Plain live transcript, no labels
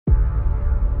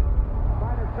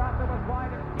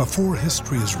Before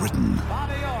history is written,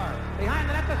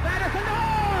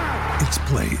 it's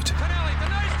played.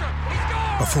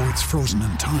 Before it's frozen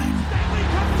in time,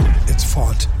 it's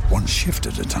fought one shift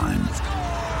at a time.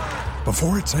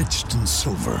 Before it's etched in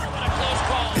silver,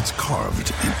 it's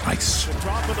carved in ice.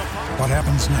 What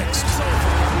happens next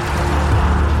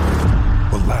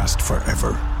will last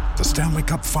forever. The Stanley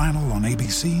Cup Final on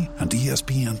ABC and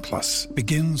ESPN Plus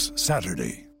begins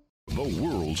Saturday. The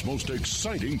world's most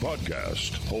exciting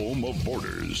podcast, home of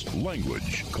borders,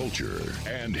 language, culture.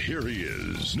 And here he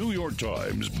is, New York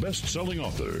Times best-selling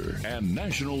author and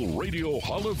National Radio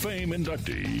Hall of Fame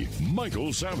inductee,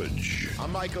 Michael Savage.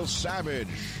 I'm Michael Savage,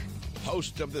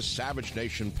 host of the Savage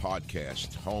Nation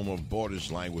podcast, home of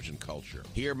borders, language, and culture.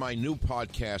 Hear my new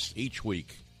podcast each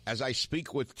week as I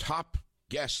speak with top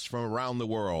guests from around the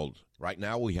world. Right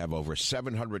now we have over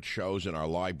 700 shows in our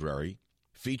library,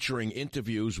 featuring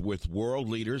interviews with world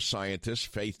leaders, scientists,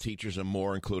 faith teachers, and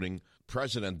more, including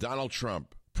President Donald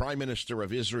Trump, Prime Minister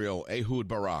of Israel, Ehud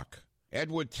Barak,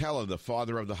 Edward Teller, the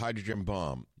father of the hydrogen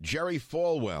bomb, Jerry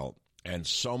Falwell, and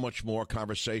so much more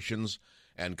conversations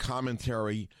and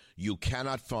commentary you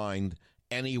cannot find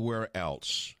anywhere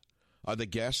else. Other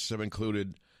guests have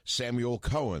included Samuel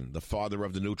Cohen, the father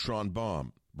of the neutron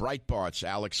bomb, Breitbart's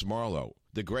Alex Marlowe,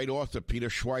 the great author Peter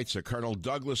Schweitzer, Colonel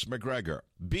Douglas McGregor.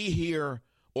 Be here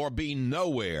or be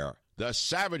nowhere. The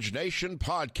Savage Nation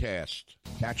Podcast.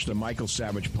 Catch the Michael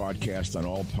Savage Podcast on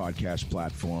all podcast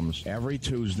platforms every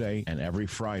Tuesday and every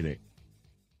Friday.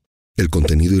 El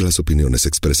contenido y las opiniones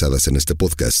expresadas en este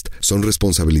podcast son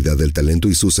responsabilidad del talento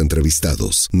y sus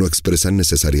entrevistados. No expresan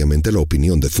necesariamente la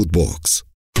opinión de Footbox.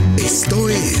 Esto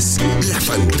es La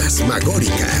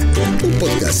Fantasmagórica, un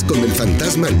podcast con el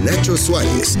fantasma Nacho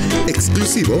Suárez,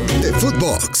 exclusivo de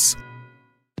Footbox.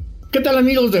 ¿Qué tal,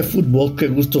 amigos de Footbox? Qué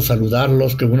gusto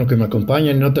saludarlos, qué bueno que me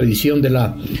acompañan en otra edición de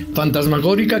La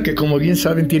Fantasmagórica, que como bien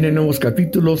saben tiene nuevos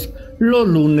capítulos los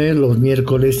lunes, los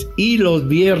miércoles y los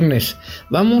viernes.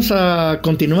 Vamos a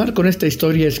continuar con esta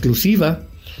historia exclusiva,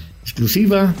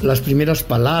 las primeras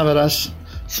palabras,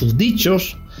 sus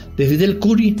dichos de Fidel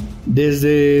Kuri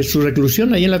desde su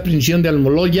reclusión ahí en la prisión de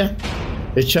Almoloya,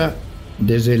 hecha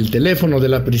desde el teléfono de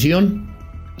la prisión,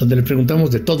 donde le preguntamos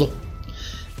de todo.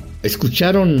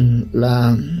 ¿Escucharon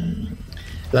la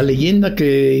leyenda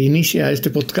que inicia este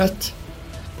podcast?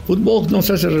 Footbox no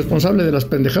se hace responsable de las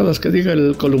pendejadas que diga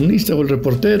el columnista o el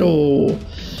reportero o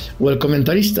el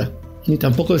comentarista, ni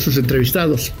tampoco de sus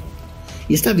entrevistados.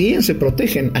 Y está bien, se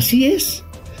protegen, así es.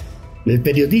 El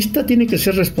periodista tiene que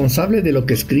ser responsable de lo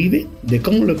que escribe, de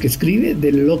cómo lo que escribe,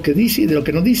 de lo que dice y de lo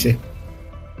que no dice.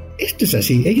 Esto es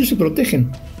así, ellos se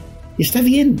protegen. Y está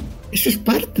bien, eso es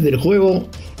parte del juego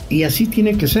y así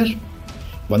tiene que ser.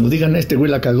 Cuando digan, este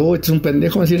güey la cagó, este es un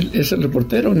pendejo, van a decir, es el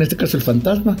reportero, en este caso el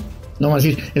fantasma. No van a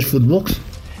decir, es Footbox.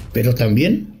 Pero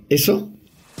también eso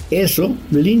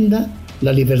blinda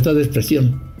la libertad de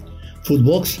expresión.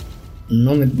 Footbox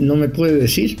no me puede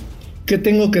decir qué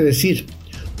tengo que decir,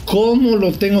 cómo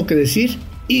lo tengo que decir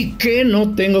y qué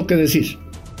no tengo que decir.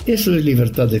 Eso es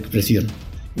libertad de expresión.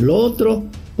 Lo otro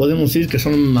podemos decir que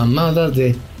son mamadas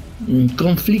de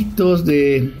conflictos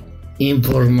de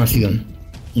información.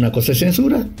 Una cosa es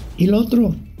censura y lo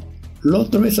otro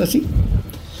es así.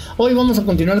 Hoy vamos a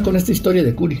continuar con esta historia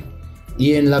de Kuri.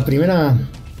 Y en la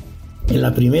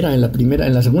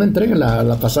segunda entrega,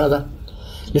 la pasada,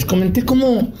 les comenté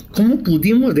cómo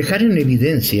pudimos dejar en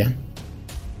evidencia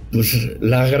pues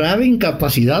la grave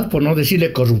incapacidad, por no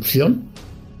decirle corrupción,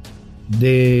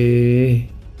 de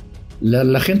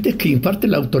la gente que imparte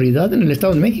la autoridad en el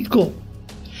Estado de México.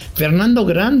 Fernando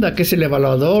Granda, que es el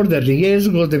evaluador de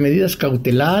riesgos, de medidas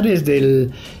cautelares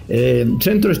del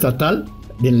Centro Estatal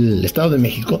del Estado de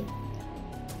México,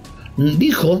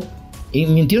 dijo, y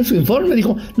mintió en su informe,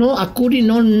 dijo, no, a Kuri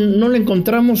no le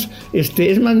encontramos,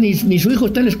 es más, ni su hijo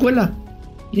está en la escuela.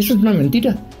 Y eso es una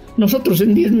mentira. Nosotros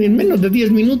en menos de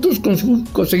 10 minutos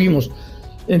conseguimos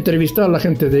entrevistar a la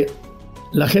gente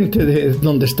de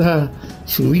donde está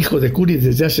su hijo de Kuri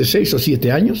desde hace 6 o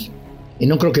 7 años. Y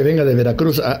no creo que venga de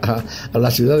Veracruz a la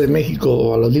Ciudad de México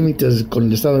o a los límites con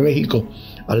el Estado de México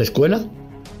a la escuela.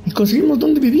 Y conseguimos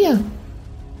dónde vivía.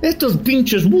 Estos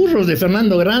pinches burros de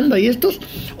Fernando Granda y estos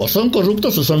o son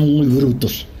corruptos o son muy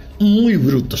brutos. Muy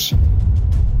brutos.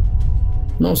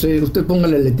 No sé, usted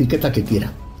póngale la etiqueta que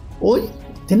quiera. Hoy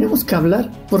tenemos que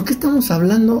hablar. ¿Por qué estamos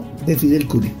hablando de Fidel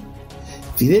Kuri?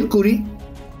 Fidel Kuri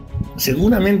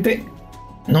seguramente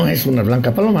no es una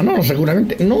blanca paloma. No,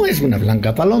 seguramente no es una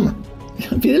blanca paloma.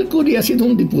 Fidel Kuri ha sido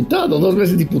un diputado, 2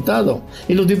 veces diputado,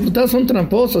 y los diputados son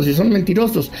tramposos y son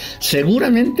mentirosos.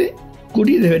 Seguramente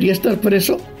Kuri debería estar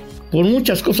preso por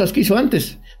muchas cosas que hizo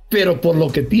antes, pero por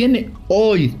lo que tiene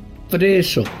hoy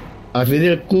preso a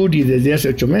Fidel Kuri desde hace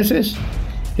 8 meses,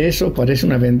 eso parece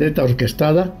una vendetta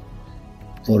orquestada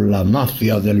por la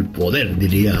mafia del poder,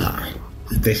 diría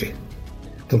el TG.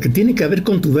 Porque tiene que haber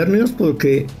contubernios,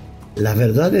 porque la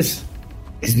verdad es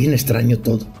bien extraño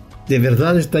todo. De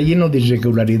verdad está lleno de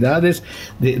irregularidades,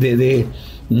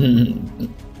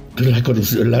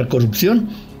 la corrupción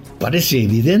parece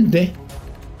evidente.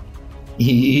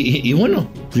 Y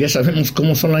bueno, ya sabemos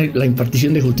cómo son la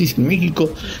impartición de justicia en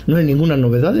México. No hay ninguna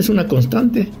novedad, es una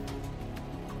constante.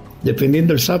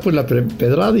 Dependiendo del sapo y la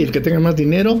pedrada, y el que tenga más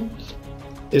dinero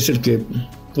es el que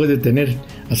puede tener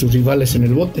a sus rivales en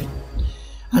el bote.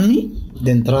 A mí,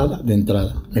 de entrada,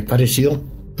 me pareció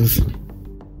pues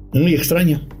muy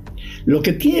extraño. Lo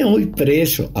que tiene hoy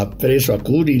preso a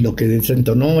Kuri, lo que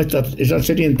desentonó esa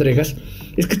serie de entregas,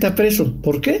 es que está preso.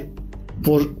 ¿Por qué?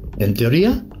 En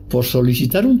teoría, por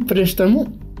solicitar un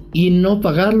préstamo y no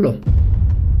pagarlo.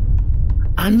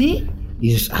 A mí,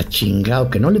 dices, chingado,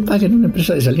 que no le paguen a una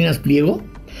empresa de Salinas Pliego.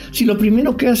 Si lo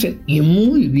primero que hacen, y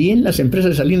muy bien las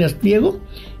empresas de Salinas Pliego,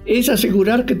 es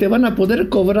asegurar que te van a poder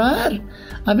cobrar.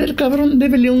 A ver, cabrón,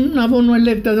 débele un abono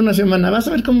Electra de una semana. Vas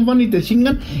a ver cómo van y te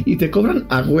chingan y te cobran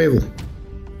a huevo.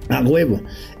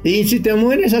 Y si te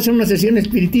mueres, hacen una sesión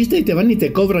espiritista y te van y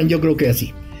te cobran, yo creo que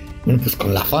así. Bueno, pues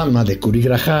con la fama de Kuri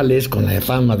Grajales, con la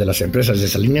fama de las empresas de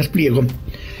Salinas Pliego,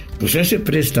 pues ese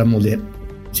préstamo de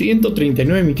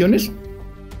 139 millones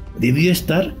debió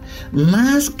estar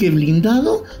más que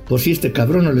blindado por si este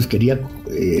cabrón no les quería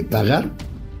pagar,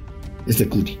 este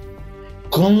Kuri.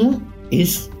 ¿Cómo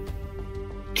es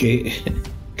que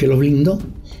lo blindó?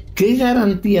 ¿Qué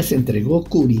garantías entregó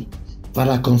Kuri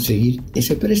para conseguir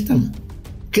ese préstamo?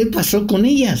 ¿Qué pasó con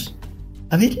ellas?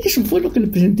 A ver, eso fue lo que le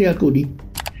presenté a Kuri.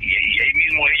 Y ahí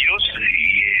mismo ellos,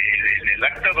 en el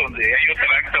acta donde hay otra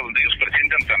acta donde ellos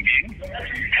presentan también,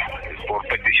 por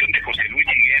petición de José Luis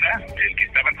Higuera, el que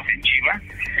estaba en Chiva,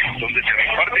 donde se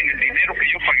reparten el dinero que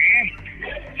yo pagué.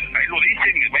 Ahí lo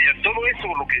dicen, vaya, todo eso,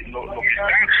 lo que están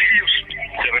ellos,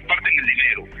 se reparten el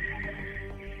dinero.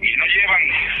 Y no llevan,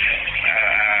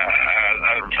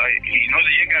 y no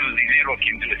llega el dinero a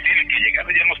quien les tiene que llegar,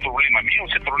 ya no es problema mío,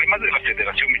 es el problema de la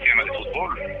Federación Mexicana de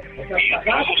Fútbol. Y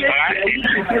todo está...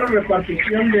 Hicieron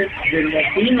repartición del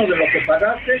botín o de lo que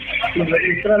pagaste sin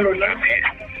registrarlo en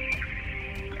actas.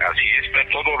 Así está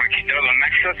todo registrado en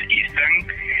actas y están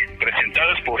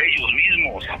presentadas por ellos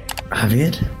mismos. A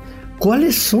ver,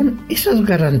 ¿cuáles son esas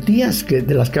garantías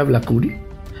de las que habla Kuri?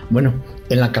 Bueno,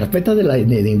 en la carpeta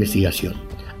de investigación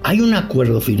hay un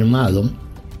acuerdo firmado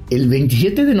el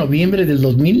 27 de noviembre del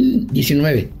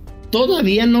 2019.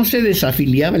 Todavía no se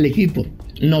desafiliaba el equipo.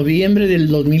 Noviembre del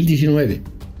 2019.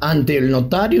 Ante el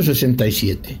notario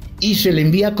 67. Y se le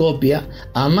envía copia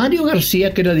a Mario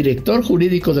García, que era director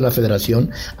jurídico de la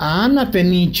federación, a Ana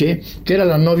Peniche, que era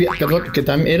la novia, que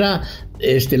también era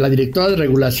la directora de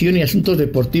regulación y asuntos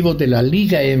deportivos de la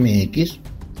Liga MX.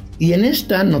 Y en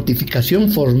esta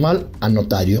notificación formal a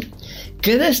notario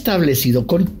queda establecido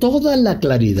con toda la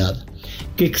claridad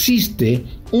que existe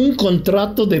un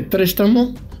contrato de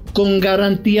préstamo con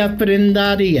garantía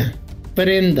prenda,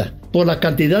 por la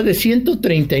cantidad de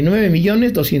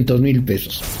 139.200.000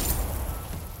 pesos.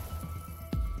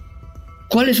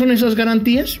 ¿Cuáles son esas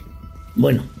garantías?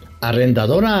 Bueno,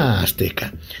 Arrendadora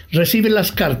Azteca recibe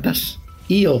las cartas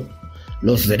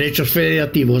los derechos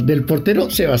federativos del portero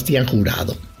Sebastián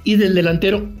Jurado y del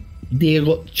delantero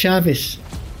Diego Chávez.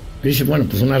 Dice, bueno,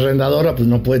 pues una arrendadora pues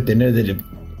no puede tener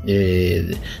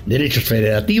derechos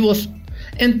federativos.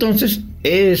 Entonces,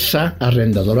 esa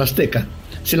Arrendadora Azteca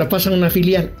se la pasa a una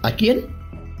filial. ¿A quién?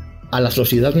 A la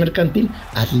Sociedad Mercantil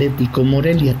Atlético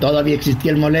Morelia. Todavía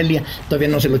existía el Morelia, todavía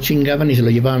no se lo chingaban y se lo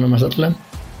llevaban a Mazatlán.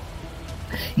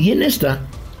 Y en esta,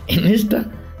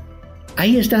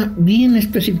 ahí está bien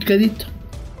especificadito.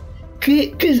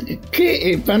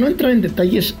 Para no entrar en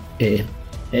detalles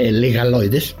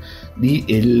legaloides,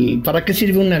 ¿para qué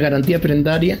sirve una garantía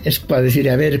prendaria? Es para decir,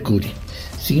 a ver, Kuri,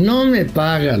 si no me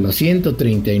paga los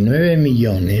 139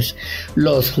 millones,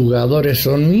 los jugadores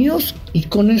son míos y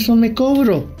con eso me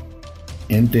cobro.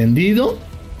 ¿Entendido?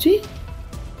 Sí.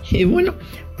 Y bueno,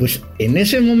 pues en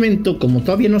ese momento, como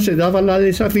todavía no se daba la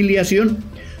desafiliación,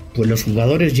 pues los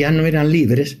jugadores ya no eran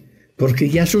libres, porque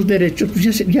ya sus derechos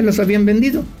pues ya los habían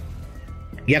vendido.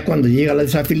 Ya cuando llega la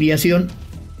desafiliación,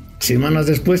 semanas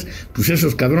después, pues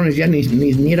esos cabrones ya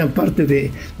ni eran parte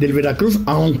del Veracruz,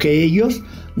 aunque ellos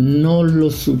no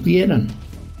lo supieran.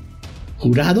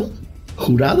 Jurado,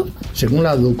 según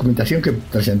la documentación que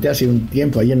presenté hace un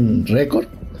tiempo ahí en Récord,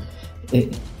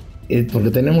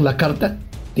 porque tenemos la carta,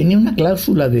 tenía una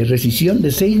cláusula de rescisión de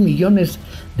 $6 millones.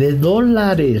 El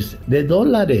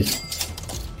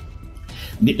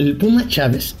Puma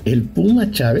Chávez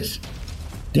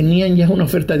tenían ya una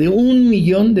oferta de $1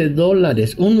 millón.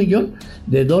 $1 millón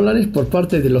por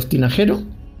parte de los tinajeros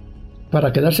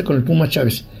para quedarse con el Puma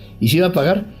Chávez. Y se iba a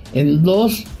pagar en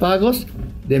 2 pagos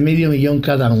de $500,000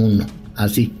 cada uno.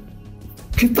 Así.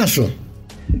 ¿Qué pasó?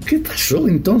 ¿Qué pasó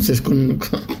entonces con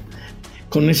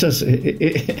esas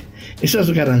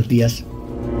garantías?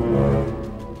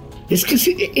 Es que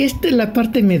sí, esta es la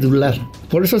parte medular.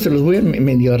 Por eso se los voy a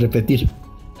medio a repetir.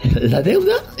 La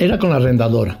deuda era con la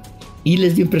arrendadora y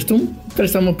les dio un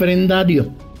préstamo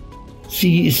prendario.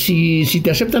 Si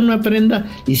te aceptan una prenda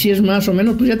y si es más o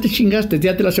menos, pues ya te chingaste,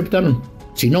 ya te la aceptaron.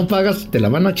 Si no pagas, te la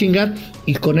van a chingar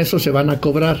y con eso se van a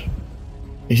cobrar.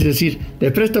 Es decir, te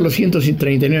presto los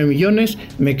 139 millones,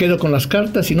 me quedo con las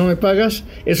cartas, si no me pagas,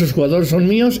 esos jugadores son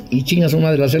míos y chingas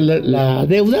una de la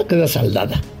deuda queda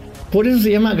saldada. Por eso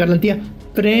se llama garantía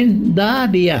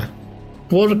prendaria,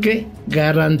 porque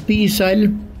garantiza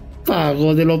el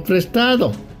pago de lo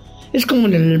prestado. Es como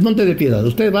en el Monte de Piedad,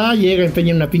 usted va, llega,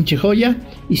 empeña una pinche joya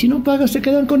y si no pagas se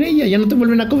quedan con ella, ya no te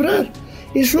vuelven a cobrar.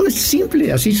 Eso es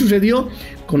simple, así sucedió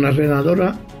con la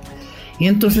arrendadora. Y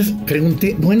entonces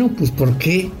pregunté, bueno, pues ¿por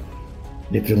qué?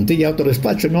 Le pregunté ya a otro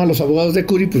despacho, no a los abogados de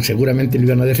Kuri, pues seguramente lo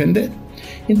iban a defender.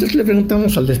 Entonces le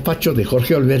preguntamos al despacho de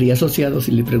Jorge Olver y Asociados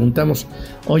y le preguntamos,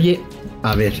 oye,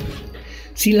 a ver,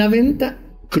 si la venta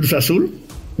Cruz Azul,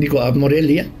 a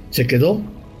Morelia, se quedó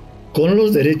con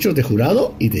los derechos de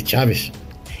Jurado y de Chávez.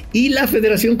 Y la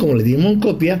federación, como le dimos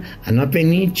copia a Ana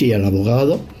Peniche y al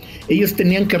abogado, ellos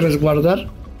tenían que resguardar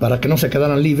para que no se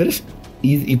quedaran libres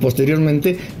y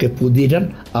posteriormente que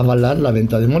pudieran avalar la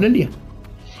venta de Morelia.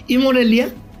 Y Morelia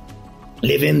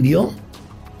le vendió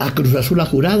a Cruz Azul a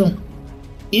Jurado.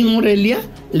 Y Morelia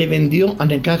le vendió a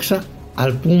Necaxa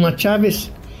al Puma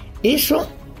Chávez. Eso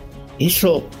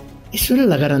era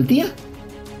la garantía.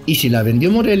 Y si la vendió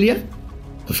Morelia,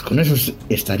 pues con eso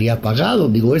estaría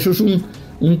pagado. Eso es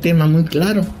un tema muy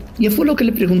claro. Y fue lo que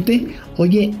le pregunté.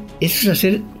 Oye, eso es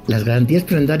hacer las garantías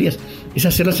prendarias, es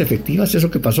hacerlas efectivas,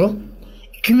 eso que pasó.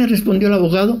 ¿Qué me respondió el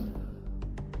abogado?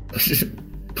 Pues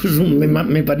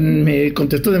me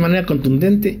contestó de manera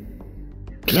contundente.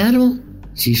 Claro,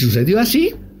 si sucedió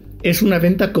así, es una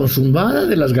venta consumada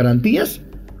de las garantías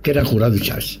que eran Jurado y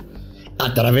Chávez,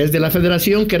 a través de la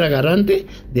federación que era garante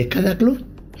de cada club.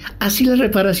 Así la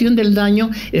reparación del daño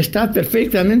está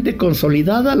perfectamente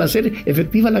consolidada al hacer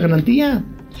efectiva la garantía.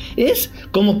 Es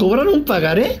como cobrar un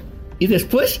pagaré y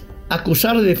después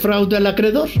acusar de fraude al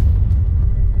acreedor.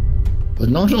 Pues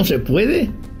no se puede.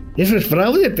 Eso es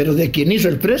fraude, pero de quien hizo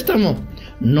el préstamo,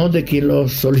 no de quien lo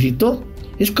solicitó.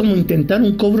 Es como intentar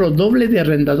un cobro doble de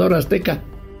arrendador azteca.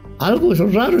 Algo eso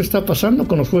raro está pasando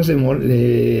con los jueces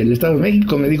del Estado de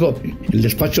México, me dijo el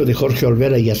despacho de Jorge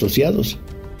Olvera y Asociados.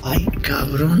 Ay,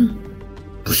 cabrón.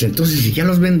 Pues entonces si ya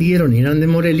los vendieron y eran de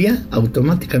Morelia,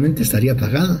 automáticamente estaría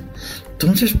pagada.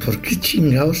 Entonces, ¿por qué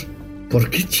chingados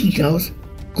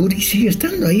Kuri sigue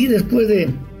estando ahí después de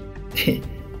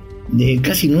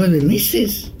casi 9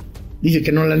 meses? Dice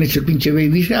que no le han hecho el pinche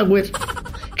baby shower,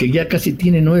 que ya casi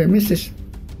tiene 9 meses.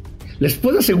 Les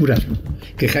puedo asegurar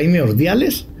que Jaime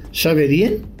Ordiales sabe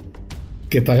bien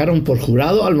que pagaron por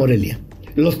Jurado al Morelia.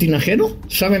 Los tinajeros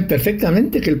saben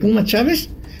perfectamente que el Puma Chávez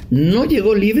no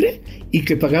llegó libre y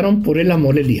que pagaron por él a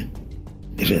Morelia.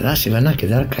 ¿De verdad se van a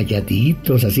quedar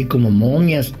calladitos, así como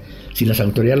momias, si las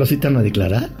autoridades los citan a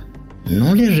declarar?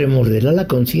 ¿No les remorderá la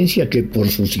conciencia que por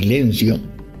su silencio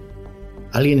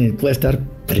alguien puede estar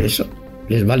preso?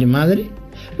 ¿Les vale madre?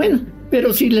 Bueno,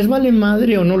 pero si les vale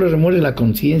madre o no les remuerde la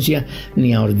conciencia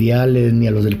ni a Ordiales, ni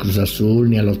a los del Cruz Azul,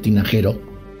 ni a los tinajeros,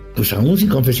 pues aún sin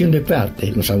confesión de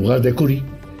parte, los abogados de Kuri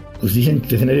pues dicen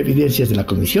tener evidencias de la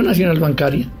Comisión Nacional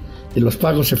Bancaria de los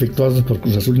pagos efectuados por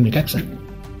Cruz Azul y Necaxa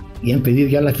y han pedido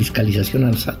ya la fiscalización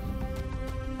al SAT.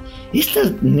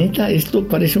 Esto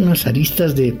parece unas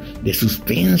aristas de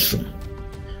suspenso.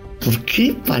 ¿Por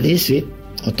qué parece,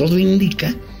 o todo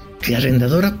indica, que la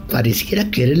arrendadora pareciera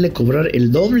quererle cobrar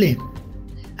el doble?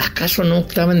 ¿Acaso no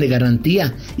optaban de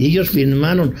garantía y ellos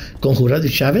firmaron con Jurado y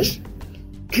Chávez?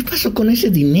 ¿Qué pasó con ese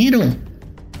dinero?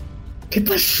 ¿Qué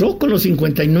pasó con los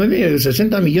 59 o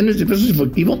 60 millones de pesos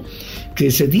efectivo que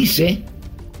se dice,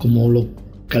 como lo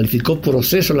calificó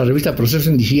Proceso, la revista Proceso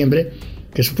en diciembre,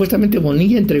 que supuestamente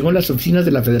Bonilla entregó en las oficinas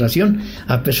de la Federación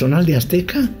a personal de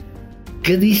Azteca?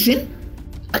 ¿Qué dicen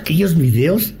aquellos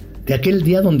videos de aquel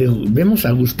día donde vemos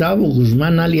a Gustavo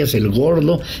Guzmán alias El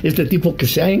Gordo, este tipo que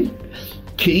se ha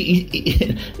que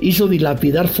hizo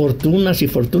dilapidar fortunas y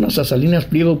fortunas a Salinas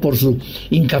Pliego por su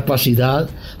incapacidad,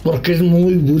 porque es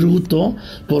muy bruto,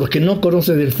 porque no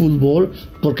conoce del fútbol,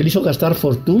 porque le hizo gastar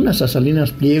fortunas a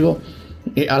Salinas Pliego.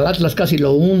 Al Atlas casi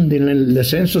lo hunde en el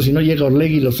descenso. Si no llega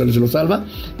Orlegui y se lo salva,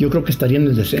 yo creo que estaría en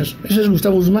el descenso. Ese es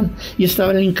Gustavo Guzmán, y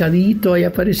estaba hincadito, ahí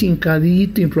aparece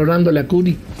hincadito, implorándole a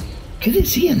Kuri. ¿Qué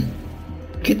decían?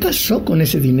 ¿Qué pasó con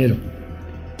ese dinero?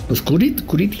 Pues Kuri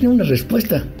tiene una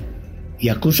respuesta, y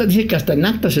acusa, dice que hasta en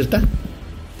actas está.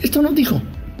 Esto no dijo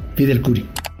Fidel Kuri.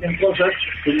 En cosas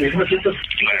que en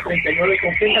 1939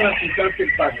 con qué garantizaste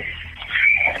el pago.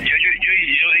 Yo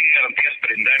di garantías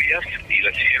prendarias y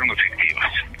las hicieron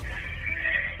efectivas.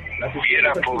 Y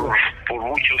era por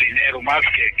mucho dinero más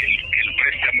que el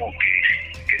préstamo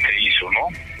que se hizo, ¿no?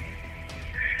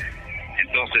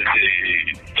 Entonces,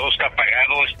 todo está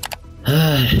pagado.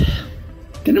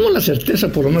 Tenemos la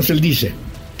certeza, por lo menos él dice,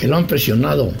 que lo han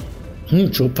presionado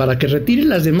mucho para que retire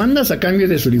las demandas a cambio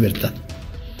de su libertad.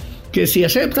 Que si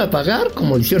acepta pagar,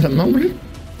 como le hicieron al nombre,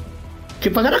 que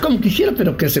pagara como quisiera,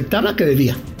 pero que aceptara que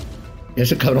debía.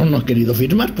 Ese cabrón no ha querido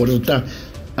firmar, por eso está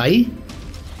ahí.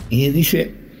 Y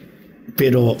dice,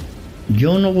 pero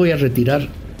yo no voy a retirar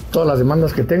todas las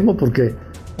demandas que tengo, porque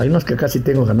hay unas que casi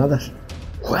tengo ganadas.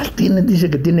 ¿Cuál dice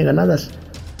que tiene ganadas?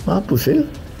 Pues él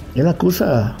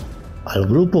acusa al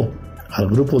grupo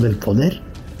del poder,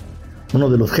 uno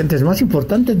de los gentes más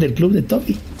importantes del club de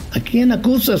Toby. ¿A quién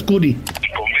acusas, Kuri?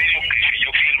 El convenio que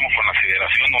yo firmo con la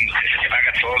federación, donde se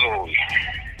paga todo,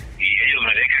 y ellos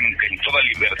me dejan en toda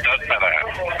libertad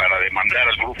para demandar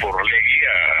al grupo Orlegui,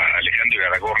 a Alejandro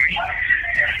Garagorri.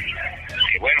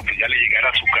 Que bueno, pues ya le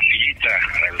llegará su capillita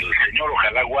al señor,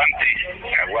 ojalá aguante,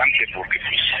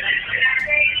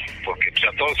 porque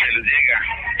a todos se les llega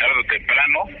tarde o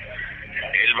temprano.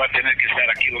 Él va a tener que estar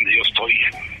aquí donde yo estoy,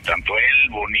 tanto él,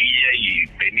 Bonilla y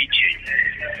Peniche.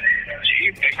 Sí, ahí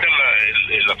está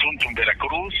el asunto en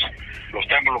Veracruz, lo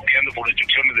están bloqueando por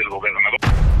instrucciones del gobernador.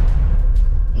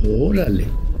 Órale,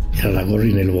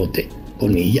 Garagorri en el bote,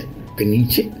 Bonilla,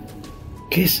 Peniche.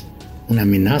 ¿Qué es? ¿Una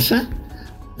amenaza?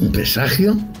 ¿Un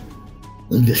presagio?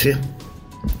 ¿Un deseo?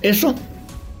 Eso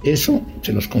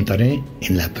se los contaré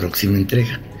en la próxima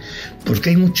entrega,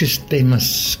 porque hay muchos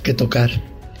temas que tocar,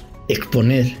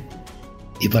 exponer,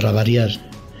 y para variar,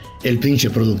 el pinche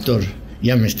productor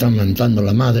ya me está mandando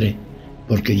la madre,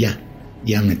 porque ya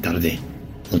me tardé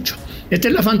mucho. Esta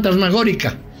es la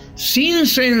fantasmagórica, sin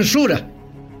censura.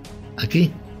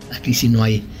 Aquí sí no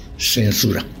hay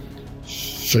censura.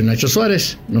 Soy Nacho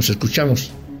Suárez, nos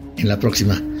escuchamos en la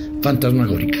próxima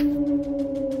fantasmagórica.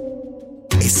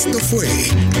 Esto fue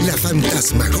La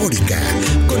Fantasmagórica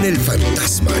con el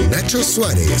fantasma Nacho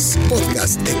Suárez,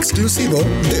 podcast exclusivo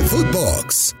de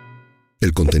Footbox.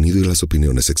 El contenido y las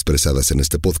opiniones expresadas en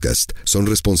este podcast son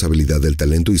responsabilidad del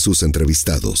talento y sus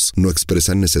entrevistados. No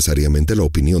expresan necesariamente la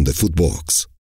opinión de Footbox.